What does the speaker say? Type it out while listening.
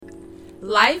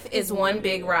Life is one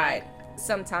big ride.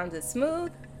 Sometimes it's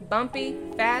smooth, bumpy,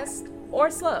 fast,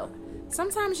 or slow.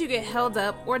 Sometimes you get held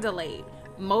up or delayed.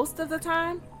 Most of the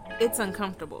time, it's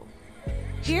uncomfortable.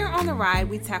 Here on The Ride,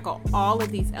 we tackle all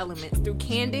of these elements through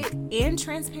candid and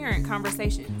transparent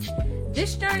conversations.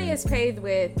 This journey is paved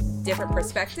with different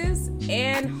perspectives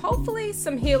and hopefully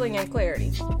some healing and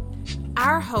clarity.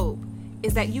 Our hope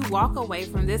is that you walk away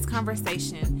from this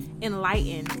conversation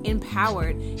enlightened,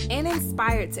 empowered, and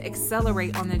inspired to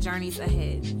accelerate on the journeys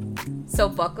ahead. So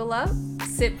buckle up,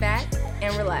 sit back,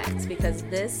 and relax because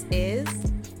this is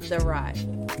The Ride.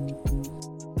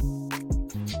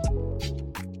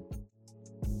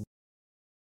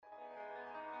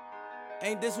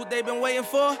 Ain't this what they've been waiting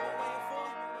for?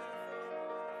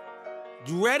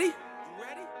 You ready?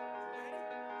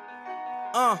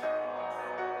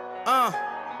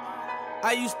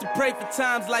 I used to pray for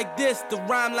times like this, to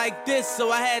rhyme like this,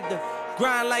 so I had to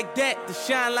grind like that, to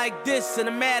shine like this. In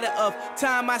a matter of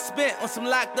time I spent on some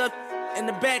locked up in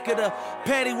the back of the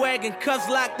paddy wagon, cuffs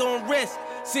locked on wrist.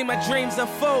 See my dreams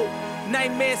unfold,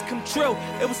 nightmares come true.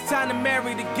 It was time to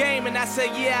marry the game, and I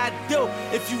said, yeah, I do.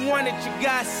 If you want it, you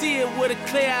gotta see it with a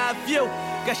clear eye view.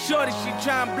 Got shorty, she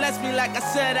try and bless me like I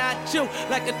said I chew,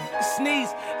 like a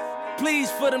sneeze.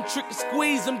 Please for them trick and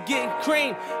squeeze, I'm getting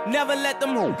cream. Never let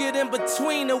them get in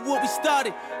between of what we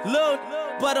started. Lord,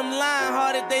 but I'm lying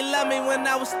hearted. They love me when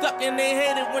I was stuck and they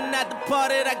hated when I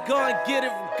departed. I go and get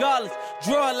it regardless.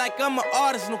 Draw it like I'm an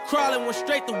artist, no crawling. Went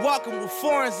straight to walking with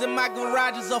foreigns in my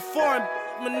garages are foreign.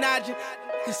 Menaging,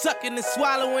 sucking and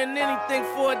swallowing anything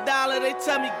for $1. They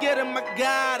tell me get him, I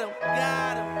got him.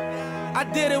 I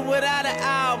did it without an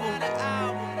album.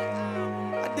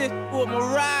 I did it with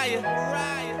Mariah.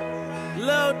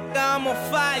 Lil' I'm on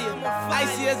fire.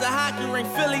 Icy as a hockey ring,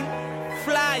 Philly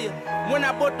flyer. When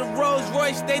I bought the Rolls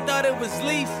Royce, they thought it was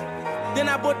lease. Then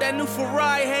I bought that new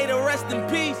Ferrari, hey to rest in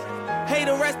peace. Hey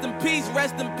to rest in peace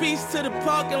to the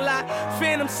parking lot.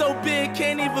 Phantom so big,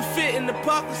 can't even fit in the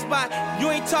parking spot.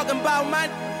 You ain't talking about my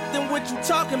then what you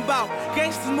talking about?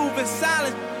 Gangsters move in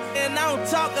silence, and I don't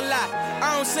talk a lot.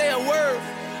 I don't say a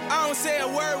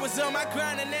word was on my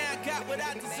grind, and now I got what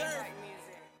I deserve.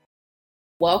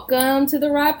 Welcome to The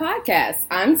Ride Podcast.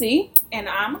 I'm Z. And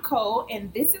I'm Cole,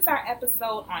 and this is our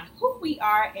episode on who we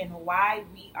are and why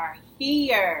we are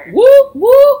here. Whoop,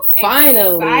 whoop,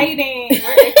 finally. Exciting.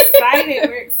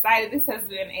 We're excited. This has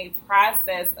been a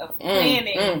process of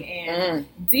planning and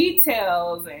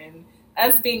details and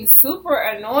us being super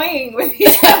annoying with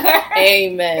each other.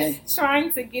 Amen.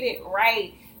 Trying to get it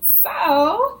right.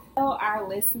 So, tell our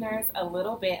listeners a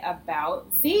little bit about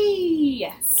Z.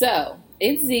 So,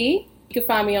 it's Z. You can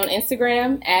find me on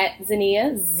Instagram at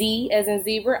Zania, Z as in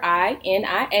zebra,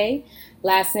 I-N-I-A.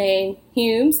 Last name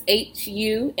Humes,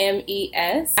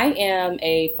 H-U-M-E-S. I am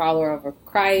a follower of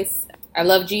Christ. I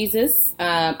love Jesus.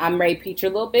 I may preach a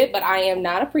little bit, but I am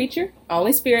not a preacher,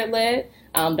 only spirit-led.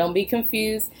 Don't be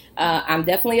confused. I'm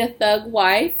definitely a thug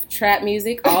wife, trap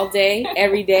music all day,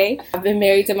 every day. I've been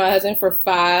married to my husband for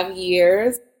 5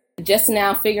 years. Just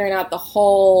now figuring out the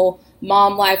whole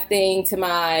mom life thing to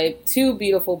my 2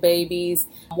 beautiful babies.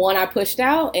 One I pushed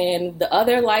out, and the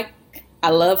other, like, I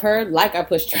love her like I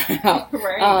pushed her out.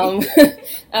 Right.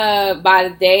 By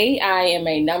the day, I am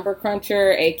a number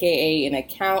cruncher, aka an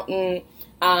accountant,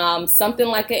 something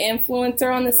like an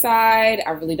influencer on the side.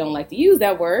 I really don't like to use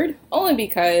that word, only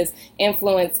because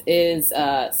influence is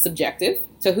subjective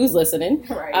to who's listening.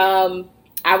 Right.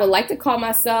 I would like to call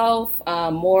myself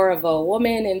more of a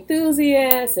woman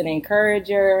enthusiast, an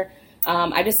encourager.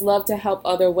 I just love to help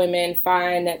other women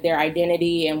find their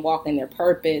identity and walk in their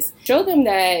purpose. Show them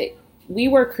that we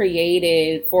were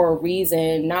created for a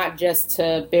reason, not just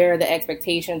to bear the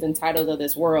expectations and titles of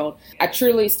this world. I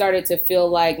truly started to feel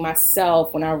like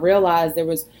myself when I realized there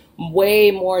was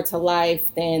way more to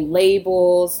life than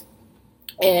labels.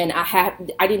 And I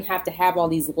didn't have to have all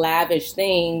these lavish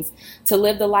things to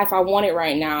live the life I wanted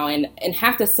right now. And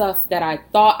half the stuff that I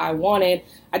thought I wanted,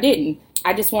 I didn't.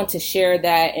 I just want to share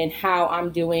that and how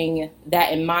I'm doing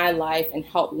that in my life and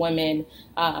help women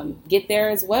get there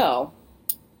as well.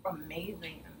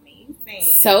 Amazing.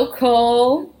 So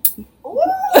cool.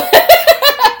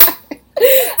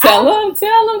 Tell them. I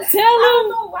don't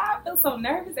know why I feel so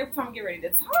nervous every time I get ready to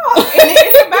talk. And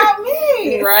it's about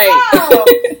me. Right. So,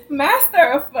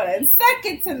 master of fun,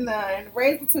 second to none,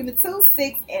 raised between the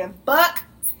 2-6 and buck.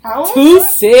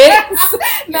 2-6?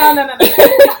 No. All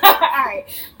right.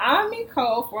 I'm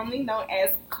Nicole, formerly known as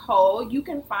Cole. You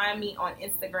can find me on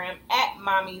Instagram at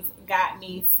Mommy's Got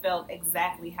Me, spelled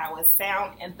exactly how it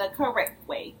sounds and the correct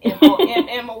way.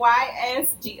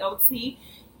 MOMMYSGOTME.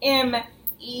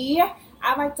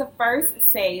 I'd like to first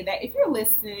say that if you're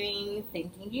listening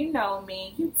thinking you know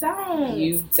me, you don't.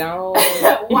 You don't.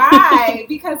 Why?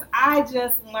 Because I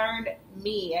just learned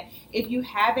me. If you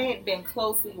haven't been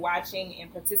closely watching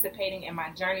and participating in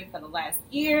my journey for the last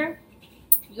year,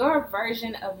 your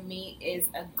version of me is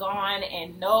gone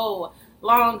and no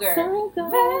longer. So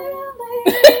gone.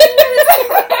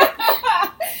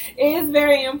 It is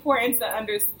very important to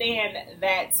understand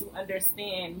that, to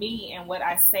understand me and what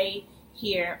I say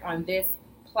here on this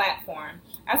platform.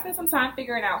 I spent some time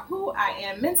figuring out who I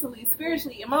am mentally,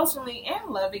 spiritually, emotionally,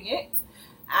 and loving it.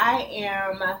 I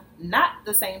am not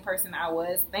the same person I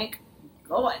was, thank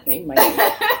God.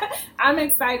 I'm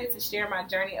excited to share my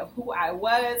journey of who I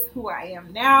was, who I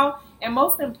am now, and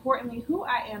most importantly, who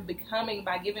I am becoming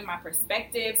by giving my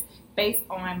perspectives based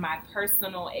on my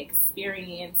personal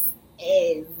experience.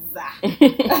 I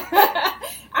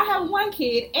have one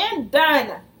kid and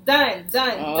done. I'm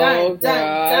telling y'all,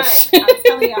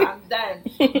 I'm done.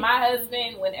 My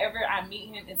husband, whenever I meet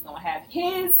him, is going to have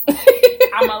his.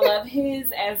 I'm going to love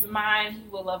his as mine. He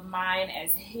will love mine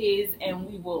as his. And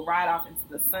we will ride off into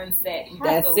the sunset.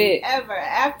 That's it. Ever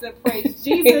after. Praise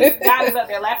Jesus. God is up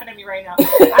there laughing at me right now.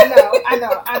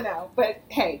 I know. But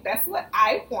hey, that's what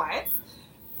I want.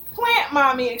 Plant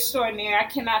mommy extraordinaire. I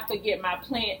cannot forget my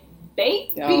plant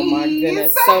babies. Oh my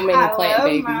goodness. So many plant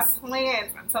babies. I love my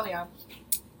plants. I'm telling y'all.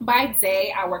 By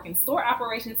day, I work in store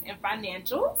operations and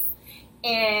financials.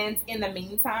 And in the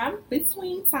meantime,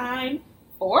 between time,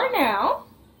 for now,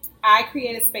 I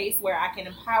create a space where I can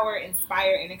empower,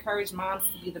 inspire, and encourage moms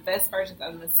to be the best versions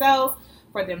of themselves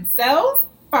for themselves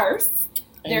first,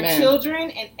 their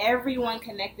children, and everyone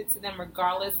connected to them,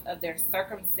 regardless of their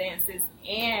circumstances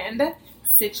and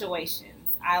situations.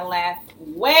 I laugh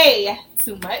way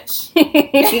too much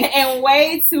and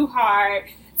way too hard.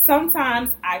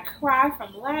 Sometimes I cry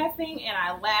from laughing, and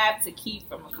I laugh to keep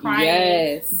from crying.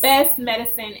 Yes. Best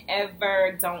medicine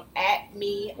ever. Don't at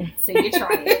me till you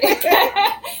try it.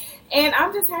 And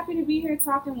I'm just happy to be here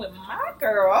talking with my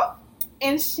girl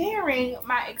and sharing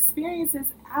my experiences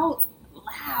out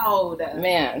loud.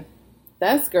 Man,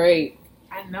 that's great.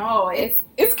 I know.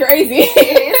 It's crazy.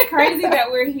 It is crazy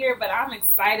that we're here, but I'm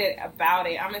excited about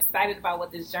it. I'm excited about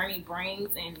what this journey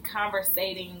brings and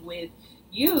conversating with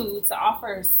you to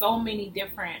offer so many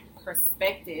different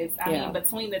perspectives. I mean,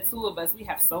 between the two of us, we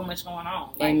have so much going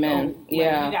on. Amen. You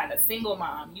got a single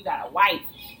mom, you got a wife,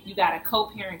 you got a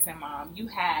co-parenting mom, you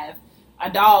have a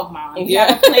dog mom, you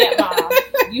have a plant mom,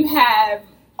 you have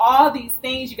all these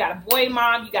things. You got a boy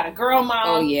mom, you got a girl mom.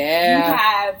 Oh yeah. You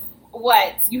have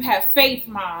what? You have faith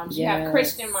moms, you have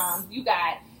Christian moms, you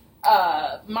got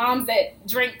moms that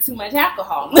drink too much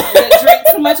alcohol, moms that drink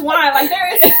too much wine. Like,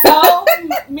 there is so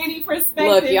many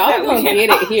perspectives. Look, y'all gonna get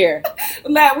it here.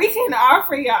 That we can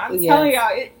offer y'all. I'm telling y'all,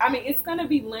 it's gonna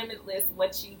be limitless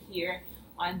what you hear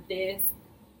on this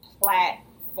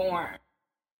platform.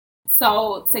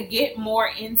 So to get more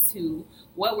into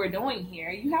what we're doing here,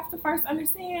 you have to first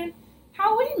understand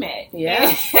how we met.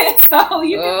 Yeah. So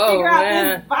you can figure out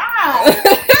this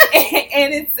vibe.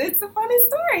 And it's a funny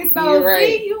story. So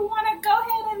Z, you want to go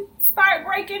ahead and start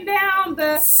breaking down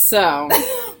the... So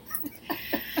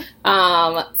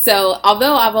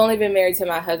although I've only been married to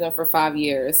my husband for 5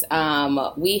 years,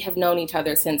 we have known each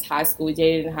other since high school. We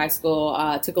dated in high school,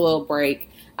 took a little break.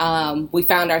 We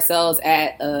found ourselves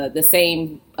at a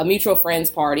mutual friends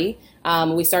party.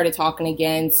 We started talking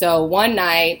again. So one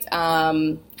night,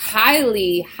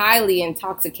 highly she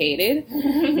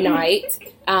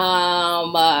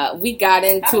got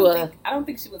into I don't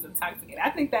think she was intoxicated. I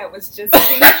think that was just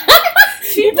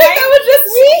She blaming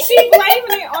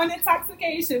it on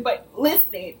intoxication. But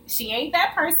listen, she ain't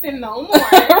that person no more.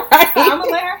 Right. So I'm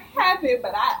gonna let her have it.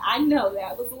 But I know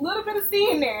that was a little bit of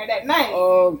steam there that night.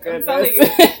 Oh goodness.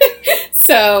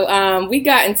 So we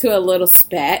got into a little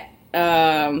spat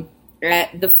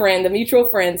at the mutual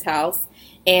friend's house,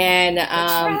 and the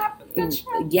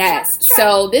trap.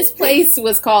 So this place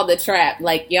was called the Trap.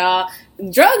 Like, y'all,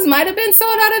 drugs might have been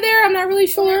sold out of there. I'm not really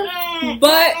sure,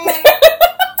 but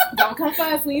don't come for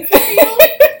us. We see you.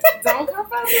 Don't come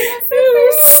for us.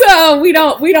 So we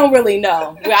don't really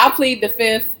know. I'll plead the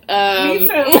fifth. Me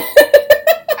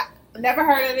too. Never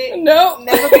heard of it. Nope.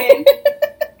 Never been.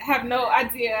 Have no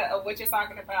idea of what you're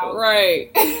talking about. Right.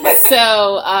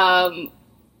 So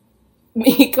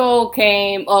Nicole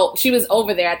came. Oh, she was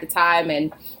over there at the time,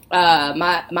 and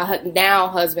my now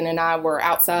husband and I were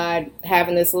outside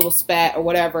having this little spat or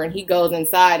whatever, and he goes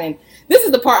inside, and this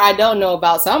is the part I don't know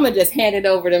about, so I'm gonna just hand it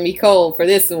over to Nicole for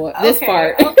this one. This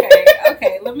part.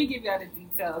 Okay. Let me give y'all the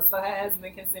details so her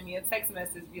husband can send me a text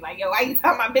message, be like, "Yo, why you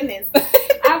telling my business?"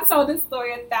 I've told this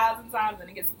story 1,000 times, and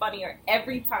it gets funnier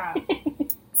every time.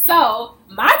 So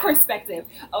my perspective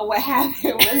of what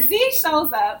happened was Z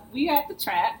shows up. We at the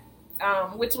trap,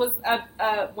 which was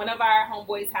one of our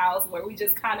homeboys' house where we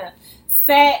just kind of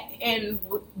sat and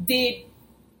did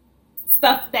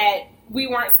stuff that we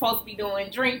weren't supposed to be doing,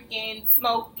 drinking,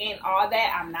 smoking, all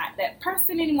that. I'm not that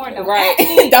person anymore. Don't at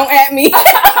me. Don't at me.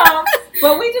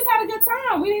 But we just had a good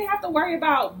time. We didn't have to worry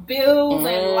about bills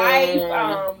and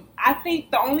life. I think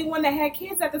the only one that had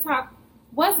kids at the time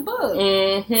was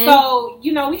Boog. Mm-hmm. So,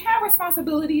 we had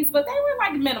responsibilities, but they were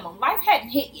like minimum. Life hadn't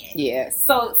hit yet. Yes.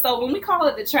 So when we call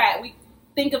it the trap, we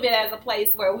think of it as a place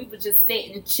where we would just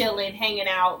sit and chilling, hanging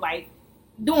out, like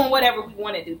doing whatever we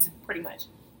want to do, pretty much.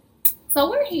 So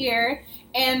we're here,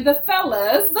 and the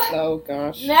fellas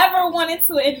never wanted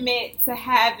to admit to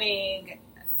having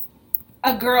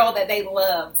a girl that they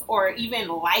loved or even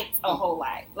liked a whole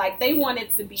lot. Like, they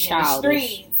wanted to be in the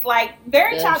streets. Like,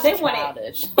 very childish. They wanted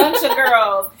a bunch of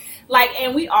girls. Like,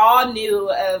 and we all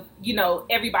knew of,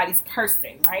 everybody's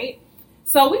person, right?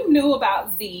 So we knew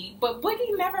about Z, but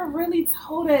Boogie never really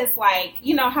told us, like,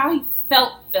 how he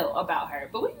felt about her.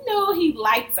 But we knew he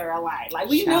liked her a lot. Like,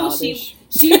 we knew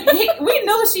we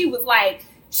knew she was like,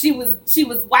 she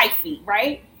was wifey,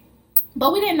 right?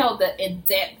 But we didn't know the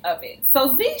in-depth of it.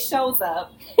 So Z shows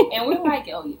up, and we're like,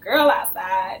 yo, your girl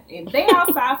outside. And they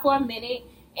outside for a minute,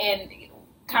 and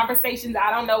conversations,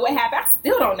 I don't know what happened. I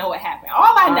still don't know what happened.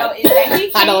 All I know is that he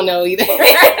came, I don't know either.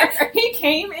 He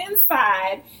came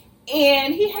inside,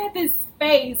 and he had this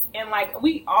face, and, like,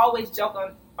 we always joke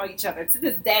on each other. To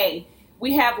this day,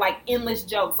 we have, like, endless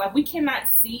jokes. Like, we cannot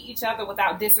see each other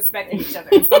without disrespecting each other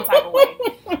in some type of way.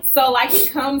 So, like, he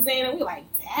comes in, and we're like,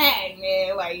 dang,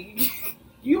 man, like,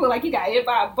 you look like you got hit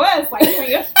by a bus. Like, you in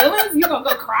your feelings? You gonna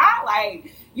go cry?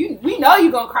 Like, we know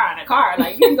you gonna cry in the car.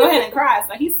 Like, you can go ahead and cry.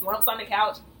 So he slumps on the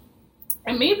couch.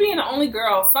 And me being the only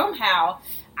girl, somehow,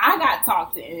 I got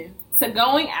talked in to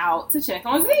going out to check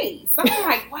on Z. So I'm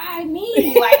like, why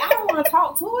me? Like, I don't want to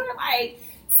talk to her. Like,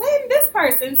 send this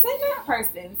person, send that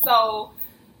person. So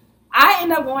I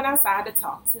end up going outside to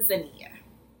talk to Zania.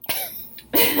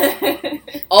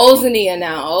 Old Zania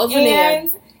now. Old Zania.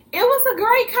 And it was a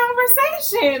great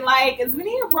conversation. Like,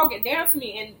 Zania broke it down to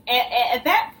me. And at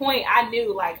that point, I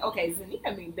knew, like, okay,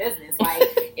 Zania mean business. Like,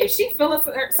 if she feels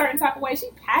a certain type of way,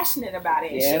 she's passionate about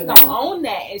it. And she's going to own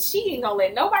that. And she ain't going to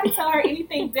let nobody tell her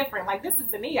anything different. Like, this is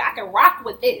Zania. I can rock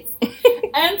with this.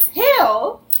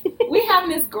 Until we having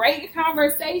this great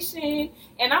conversation.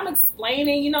 And I'm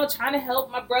explaining, trying to help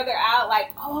my brother out.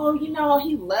 Like, oh,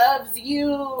 he loves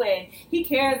you. And he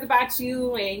cares about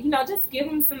you. And, just give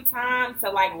him some time to,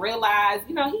 like, realize,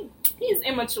 he's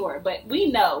immature, but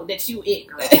we know that you it,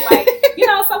 girl. Like,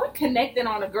 so we connected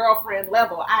on a girlfriend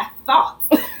level, I thought.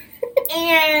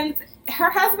 And her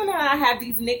husband and I have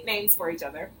these nicknames for each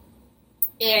other.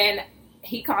 And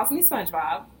he calls me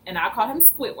SpongeBob, and I call him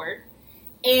Squidward.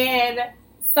 And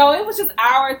so it was just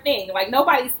our thing. Like,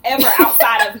 nobody's ever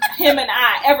outside of him and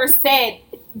I ever said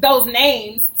those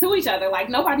names to each other. Like,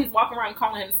 nobody's walking around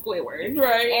calling him Squidward.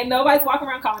 Right. And nobody's walking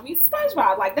around calling me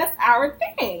SpongeBob. Like, that's our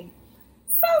thing.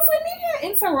 So Zania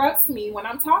interrupts me when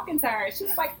I'm talking to her. And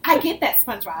she's like, I get that,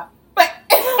 SpongeBob. But,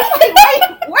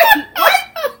 like, wait,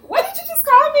 what did you just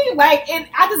call me? Like, and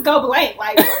I just go blank.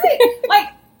 Like, what? Like,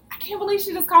 I can't believe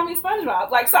she just called me SpongeBob.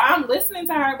 Like, so I'm listening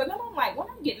to her, but then I'm like, when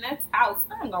I'm getting that house,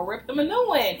 I'm going to rip them a new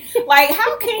one. Like,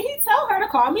 how can he tell her to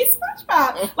call me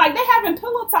SpongeBob? Like, they having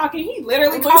pillow talk, and he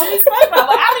literally called me SpongeBob.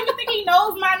 Like, I don't even think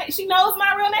she knows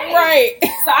my real name. Right.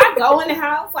 So I go in the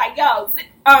house, like, yo,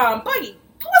 Boogie,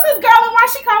 who's this girl and why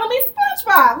she calling me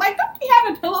SpongeBob? Like, don't be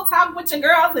having pillow talk with your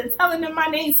girls and telling them my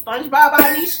name's SpongeBob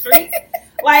on these streets.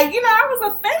 Like, I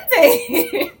was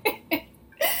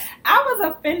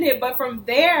offended. But from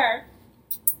there,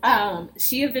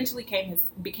 she eventually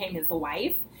became his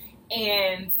wife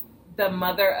and the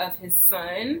mother of his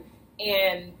son.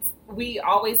 And we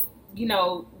always,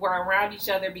 were around each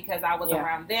other because I was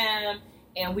around them.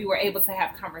 And we were able to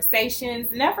have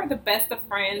conversations. Never the best of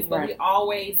friends, but we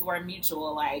always were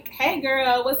mutual. Like, hey,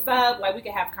 girl, what's up? Like, we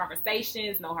could have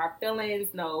conversations, no hard feelings,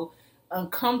 no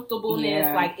uncomfortableness.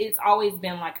 Yeah. Like, it's always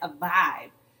been like a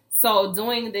vibe. So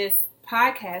doing this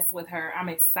podcast with her, I'm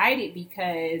excited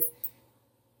because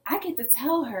I get to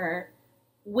tell her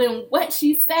when what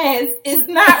she says is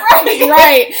not right.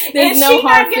 Right. There's no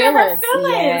hard feelings.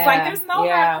 Yeah. Like, there's no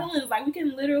hard feelings. Like, we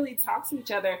can literally talk to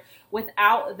each other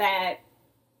without that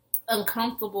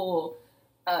uncomfortable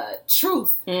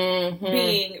truth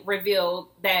being revealed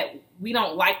that we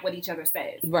don't like what each other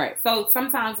says. Right. So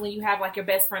sometimes when you have, like, your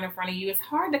best friend in front of you, it's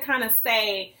hard to kind of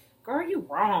say, girl, you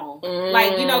wrong.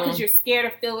 Like, because you're scared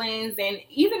of feelings. And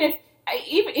even if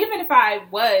even if I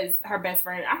was her best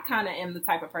friend, I kind of am the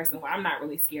type of person where I'm not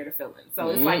really scared of feelings. So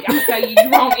it's like, I'm gonna tell you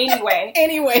wrong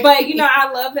anyway. But you know,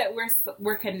 I love that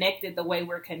we're connected the way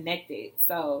we're connected.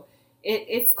 So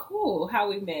it's cool how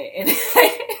we met, and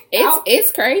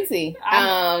it's crazy.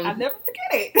 I'll never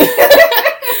forget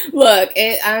it. Look,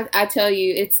 I tell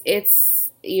you,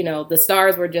 it's you know, the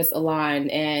stars were just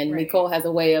aligned, and Right. Nicole has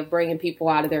a way of bringing people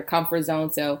out of their comfort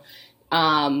zone. So,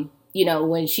 you know,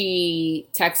 when she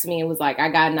texted me and was like, I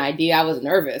got an idea, I was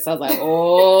nervous. I was like,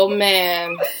 oh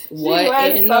man,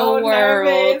 what in the world?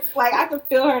 Nervous. Like, I could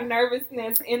feel her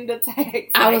nervousness in the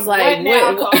text. I was like,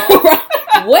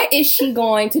 what is she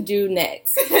going to do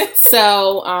next?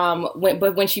 So,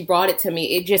 when she brought it to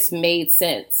me, it just made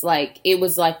sense. Like, it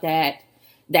was like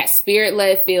that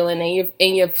spirit-led feeling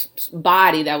in your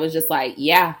body that was just like,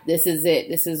 yeah, this is it.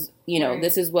 This is, you know, Right.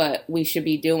 This is what we should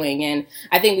be doing. And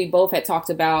I think we both had talked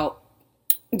about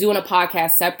doing a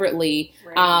podcast separately.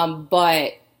 Right.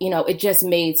 But, you know, it just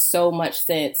made so much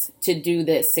sense to do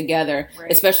this together,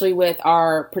 Right. especially with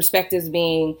our perspectives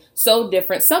being so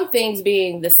different, some things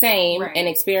being the same Right. and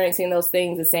experiencing those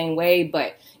things the same way,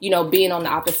 but, you know, being on the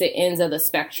opposite ends of the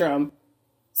spectrum.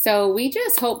 So we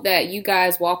just hope that you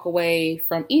guys walk away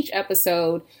from each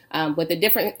episode with a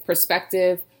different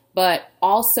perspective, but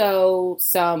also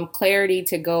some clarity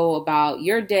to go about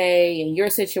your day and your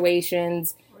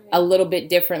situations a little bit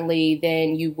differently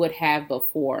than you would have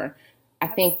before. I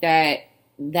think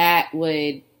that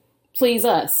would please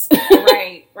us.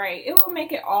 Right. It will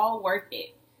make it all worth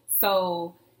it.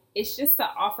 So it's just to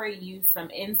offer you some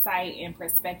insight and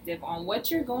perspective on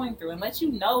what you're going through and let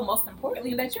you know, most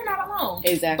importantly, that you're not alone.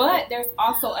 Exactly. But there's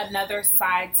also another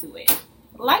side to it.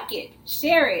 Like it,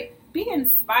 share it, be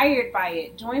inspired by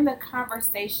it. Join the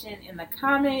conversation in the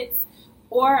comments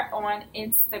or on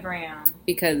Instagram.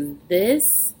 Because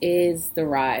this is the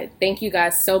ride. Thank you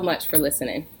guys so much for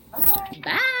listening. Bye.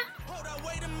 Bye. Hold up,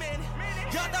 wait a minute.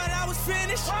 Y'all thought I was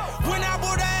finished? When I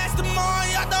bought the ass tomorrow,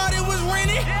 y'all thought it was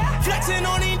rented? Flexing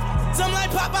on these, I'm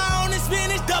like Popeye on the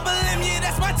spinach. Double M, yeah,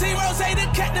 that's my team. Rose, the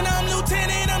captain, I'm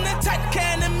lieutenant. I'm the type of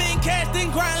can the men cast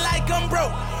and grind like I'm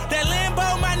broke. That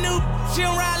Lambo, my new,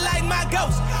 she'll ride like my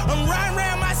ghost. I'm riding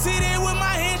around my city with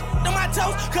my hands on my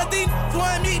toes. Cause these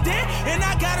want me dead, and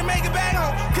I gotta make it back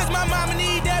home. Cause my mama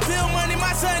need that bill money,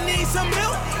 my son needs some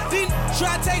milk. These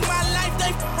try to take my life,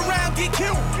 they around, get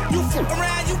killed. You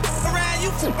around, you around,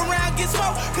 you around, get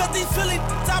smoked. Cause these Philly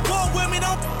I pull with me,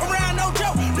 don't around, no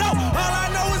joke. No, all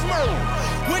I know is murder.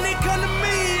 When it come to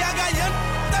me, I got young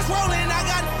that's rolling, I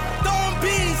got throwing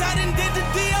bees. I done did the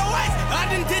DOS, I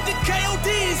done did the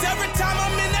KODs. Every time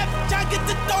I'm in that bitch, I get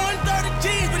to throwing 30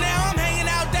 G's. But now I'm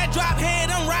hanging out that drop head,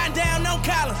 I'm riding down no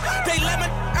collar. They let me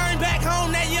earn back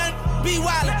home, that young be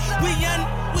wildin'. We young,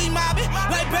 we mobbing,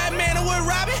 like Batman and Wood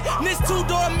Robin. This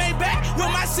 2-door Maybach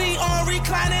with my seat on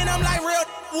reclining. I'm like, real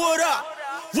wood up,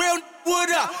 real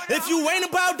wood up. If you ain't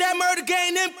about that murder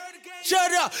game, then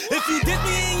shut up. If you dip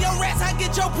me in your rats, I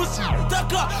get your pussy stuck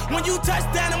up. When you touch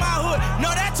down in my hood, no,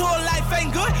 that tour life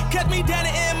ain't good. Catch me down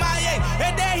in MIA,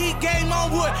 and that heat game on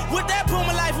wood. With that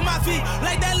Puma life on my feet,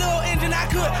 like that little engine I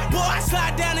could. Boy, I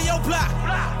slide down in your block,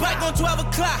 bike on 12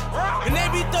 o'clock. And they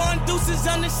be throwing deuces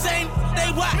on the same, they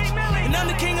watch. And I'm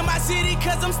the king of my city,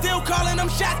 cause I'm still calling them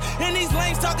shots. And these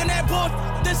lanes talking that bull,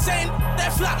 the same,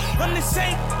 that flop. I'm the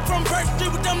same from Birch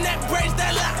Street with them that braids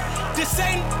that lock. The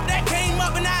same that came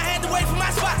up and I had to wait for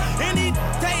my spot. And he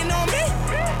hating on me,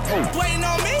 waiting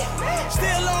on me.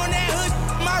 Still on that hood,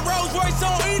 my Rolls Royce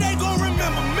on E, they gon'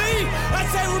 remember me. I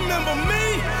say remember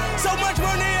me. So much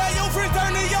money, your friends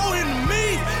turn to your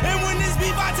enemies. And when this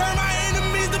beef, I turn my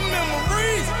enemies to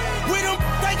memories. We them,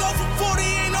 they go for 40,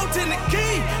 ain't no 10 the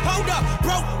key. Hold up,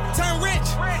 broke, turn rich.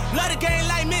 Love the game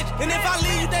like Mitch. And if I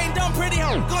leave you, they ain't done pretty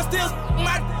home. Gon' still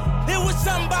my. It was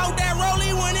something about that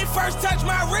rollie when it first touched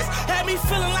my wrist. Had me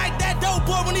feeling like that dope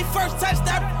boy when he first touched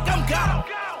that. I'm gone.